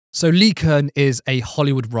So Lee Kern is a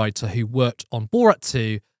Hollywood writer who worked on Borat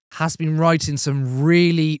 2, has been writing some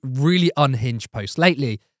really unhinged posts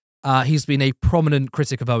lately. He's been a prominent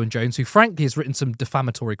critic of Owen Jones, who frankly has written some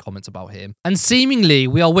defamatory comments about him. And seemingly,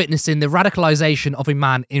 we are witnessing the radicalization of a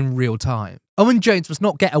man in real time. Owen Jones must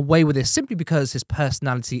not get away with this simply because his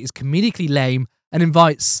personality is comedically lame and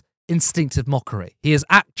invites instinctive mockery. He is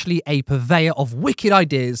actually a purveyor of wicked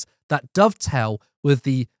ideas that dovetail with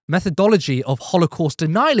the methodology of Holocaust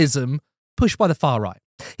denialism pushed by the far right.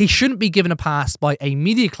 He shouldn't be given a pass by a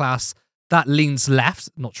media class that leans left,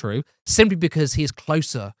 not true, simply because he is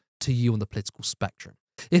closer to you on the political spectrum.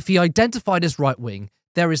 If he identified as right-wing,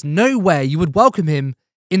 there is no way you would welcome him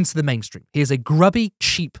into the mainstream. He is a grubby,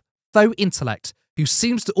 cheap, faux intellect who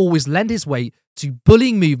seems to always lend his weight to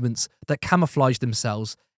bullying movements that camouflage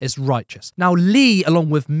themselves as righteous. Now, Lee, along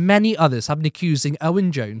with many others, have been accusing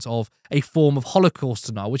Owen Jones of a form of Holocaust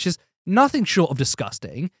denial, which is nothing short of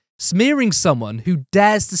disgusting, smearing someone who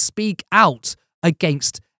dares to speak out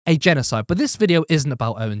against a genocide. But this video isn't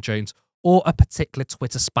about Owen Jones or a particular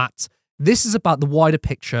Twitter spat. This is about the wider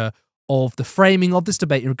picture of the framing of this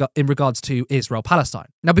debate in regards to Israel-Palestine.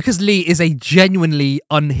 Now, because Lee is a genuinely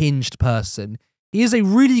unhinged person, he is a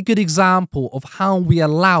really good example of how we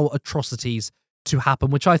allow atrocities to happen,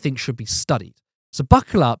 which I think should be studied. So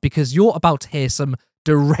buckle up, because you're about to hear some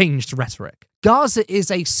deranged rhetoric. Gaza is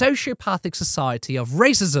a sociopathic society of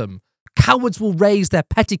racism. Cowards will raise their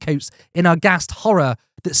petticoats in aghast horror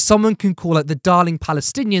that someone can call it the darling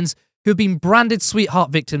Palestinians who have been branded sweetheart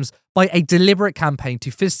victims by a deliberate campaign to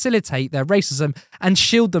facilitate their racism and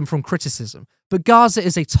shield them from criticism. But Gaza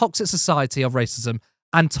is a toxic society of racism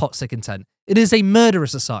and toxic intent. It is a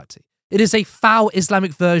murderous society. It is a foul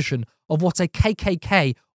Islamic version of what a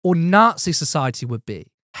KKK or Nazi society would be.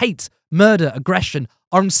 Hate, murder, aggression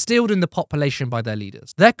are instilled in the population by their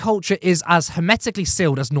leaders. Their culture is as hermetically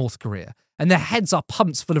sealed as North Korea, and their heads are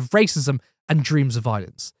pumps full of racism and dreams of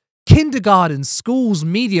violence. Kindergartens, schools,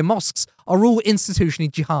 media, mosques are all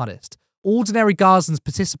institutionally jihadist. Ordinary Gazans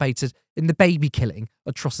participated in the baby killing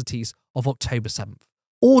atrocities of October 7th.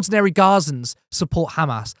 Ordinary Gazans support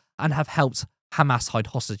Hamas and have helped Hamas hide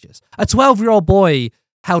hostages. A 12-year-old boy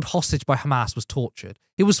held hostage by Hamas was tortured.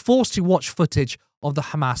 He was forced to watch footage of the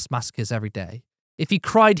Hamas massacres every day. If he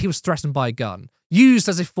cried, he was threatened by a gun, used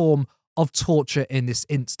as a form of torture in this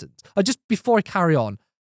instance. Just before I carry on,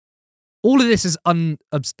 all of this is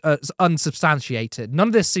unsubstantiated. None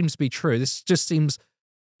of this seems to be true. This just seems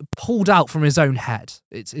pulled out from his own head.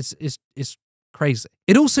 It's crazy.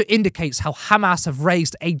 It also indicates how Hamas have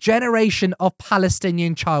raised a generation of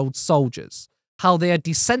Palestinian child soldiers, how they are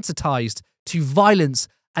desensitized to violence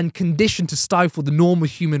and conditioned to stifle the normal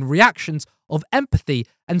human reactions of empathy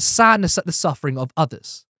and sadness at the suffering of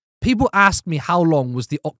others. People ask me how long was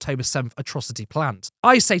the October 7th atrocity planned.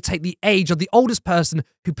 I say take the age of the oldest person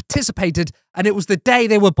who participated, and it was the day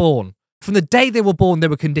they were born. From the day they were born, they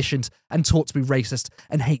were conditioned and taught to be racist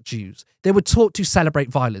and hate Jews. They were taught to celebrate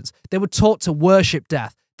violence. They were taught to worship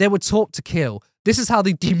death. They were taught to kill. This is how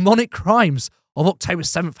the demonic crimes of October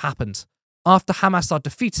 7th happened. After Hamas are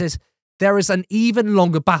defeated, there is an even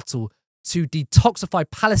longer battle to detoxify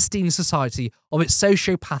Palestinian society of its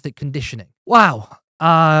sociopathic conditioning. Wow.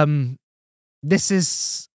 This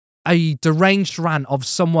is a deranged rant of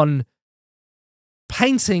someone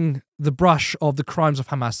painting the brush of the crimes of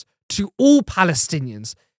Hamas to all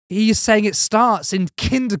Palestinians. He is saying it starts in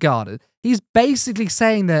kindergarten. He's basically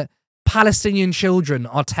saying that Palestinian children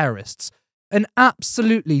are terrorists. An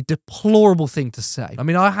absolutely deplorable thing to say. I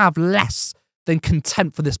mean, I have less than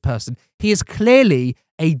contempt for this person. He is clearly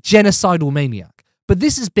a genocidal maniac. But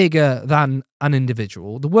this is bigger than an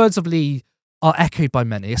individual. The words of Lee are echoed by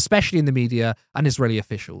many, especially in the media and Israeli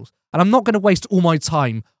officials. And I'm not going to waste all my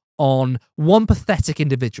time on one pathetic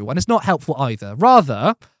individual, and it's not helpful either.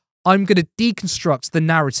 Rather, I'm going to deconstruct the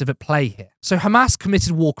narrative at play here. So Hamas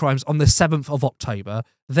committed war crimes on the 7th of October.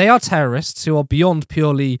 They are terrorists who are beyond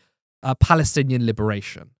purely Palestinian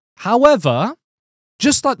liberation. However,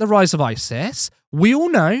 just like the rise of ISIS, we all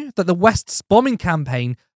know that the West's bombing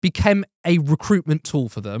campaign became a recruitment tool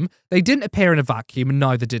for them. They didn't appear in a vacuum, and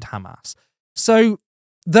neither did Hamas. So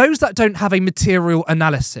those that don't have a material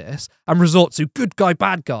analysis and resort to good guy,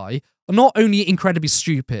 bad guy are not only incredibly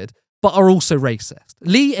stupid, but are also racist.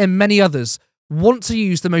 Lee and many others want to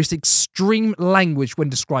use the most extreme language when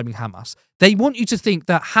describing Hamas. They want you to think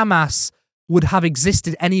that Hamas would have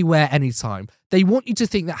existed anywhere, anytime. They want you to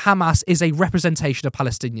think that Hamas is a representation of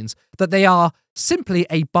Palestinians, that they are simply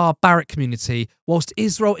a barbaric community, whilst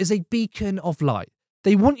Israel is a beacon of light.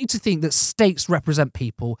 They want you to think that states represent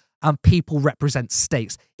people and people represent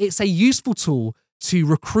states. It's a useful tool to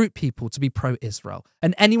recruit people to be pro-Israel.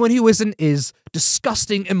 And anyone who isn't is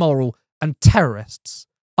disgusting, immoral, and terrorists.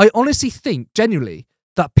 I honestly think, genuinely,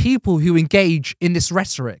 that people who engage in this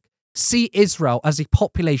rhetoric see Israel as a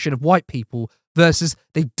population of white people versus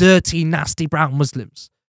the dirty, nasty brown Muslims.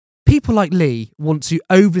 People like Lee want to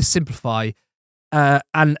oversimplify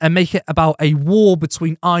and make it about a war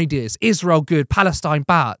between ideas, Israel good, Palestine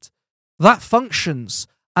bad. That functions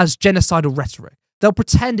as genocidal rhetoric. They'll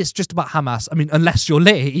pretend it's just about Hamas, I mean, unless you're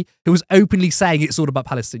Lee, who was openly saying it's all about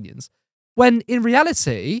Palestinians. When in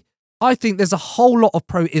reality, I think there's a whole lot of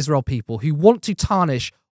pro-Israel people who want to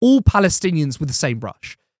tarnish all Palestinians with the same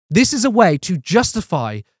brush. This is a way to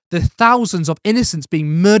justify the thousands of innocents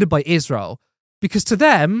being murdered by Israel, because to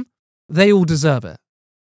them, they all deserve it.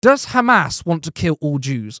 Does Hamas want to kill all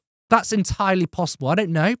Jews? That's entirely possible. I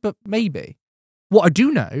don't know, but maybe. What I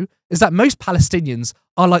do know is that most Palestinians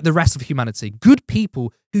are like the rest of humanity, good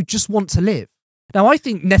people who just want to live. Now, I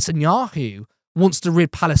think Netanyahu wants to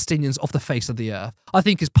rid Palestinians off the face of the earth. I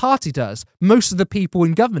think his party does. Most of the people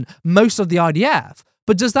in government, most of the IDF.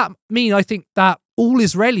 But does that mean I think that all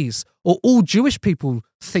Israelis or all Jewish people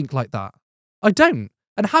think like that? I don't.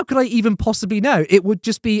 And how could I even possibly know? It would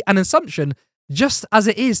just be an assumption, just as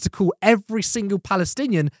it is to call every single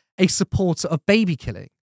Palestinian a supporter of baby killing.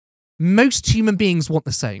 Most human beings want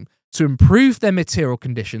the same, to improve their material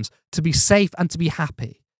conditions, to be safe and to be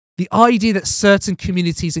happy. The idea that certain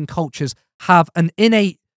communities and cultures have an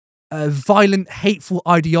innate, violent, hateful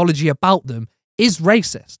ideology about them is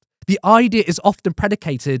racist. The idea is often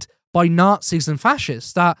predicated by Nazis and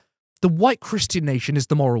fascists that the white Christian nation is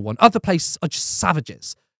the moral one. Other places are just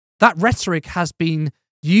savages. That rhetoric has been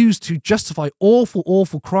used to justify awful,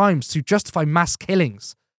 awful crimes, to justify mass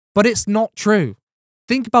killings. But it's not true.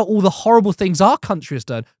 Think about all the horrible things our country has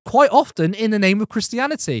done, quite often in the name of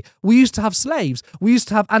Christianity. We used to have slaves. We used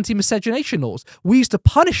to have anti-miscegenation laws. We used to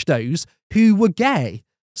punish those who were gay.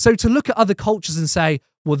 So to look at other cultures and say,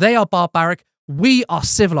 well, they are barbaric, we are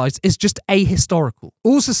civilized, is just ahistorical.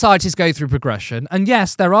 All societies go through progression. And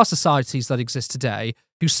yes, there are societies that exist today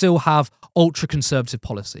who still have ultra-conservative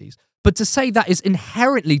policies. But to say that is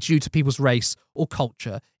inherently due to people's race or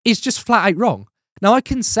culture is just flat out wrong. Now, I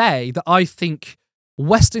can say that I think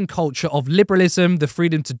Western culture of liberalism, the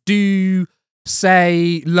freedom to do,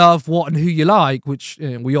 say, love what and who you like, which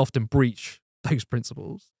we often breach those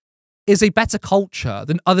principles, is a better culture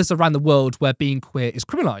than others around the world where being queer is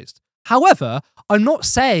criminalized. However, I'm not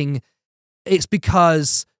saying it's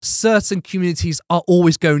because certain communities are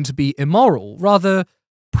always going to be immoral. Rather,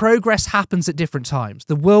 progress happens at different times.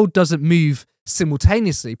 The world doesn't move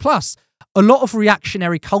simultaneously. Plus, a lot of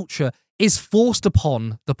reactionary culture is forced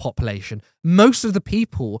upon the population. Most of the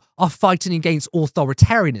people are fighting against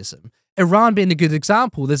authoritarianism. Iran being a good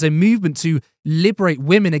example, there's a movement to liberate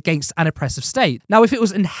women against an oppressive state. Now, if it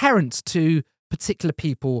was inherent to particular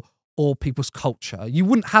people or people's culture, you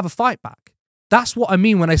wouldn't have a fight back. That's what I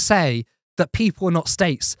mean when I say that people are not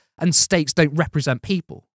states and states don't represent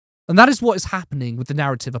people. And that is what is happening with the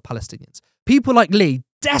narrative of Palestinians. People like Lee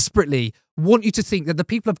desperately want you to think that the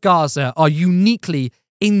people of Gaza are uniquely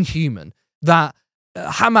inhuman, that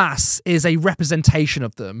Hamas is a representation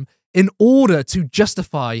of them in order to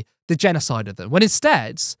justify the genocide of them, when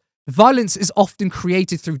instead, violence is often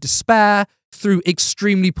created through despair, through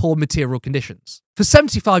extremely poor material conditions. For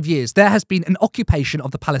 75 years, there has been an occupation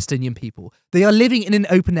of the Palestinian people. They are living in an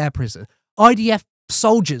open-air prison. IDF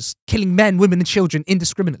soldiers killing men, women and children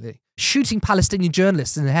indiscriminately, shooting Palestinian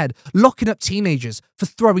journalists in the head, locking up teenagers for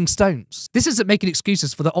throwing stones. This isn't making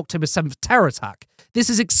excuses for the October 7th terror attack. This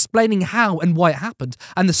is explaining how and why it happened,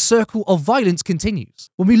 and the circle of violence continues.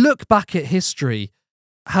 When we look back at history,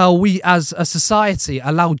 how we as a society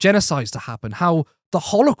allowed genocides to happen, how the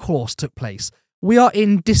Holocaust took place, we are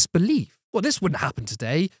in disbelief. Well, this wouldn't happen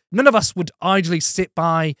today. None of us would idly sit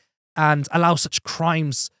by and allow such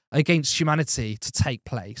crimes against humanity to take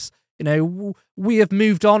place. You know, we have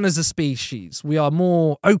moved on as a species. We are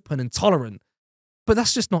more open and tolerant. But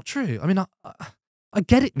that's just not true. I mean, I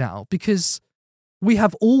get it now, because we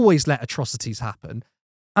have always let atrocities happen,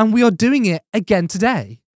 and we are doing it again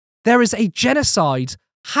today. There is a genocide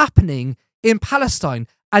happening in Palestine,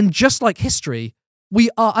 and just like history, we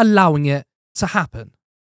are allowing it to happen.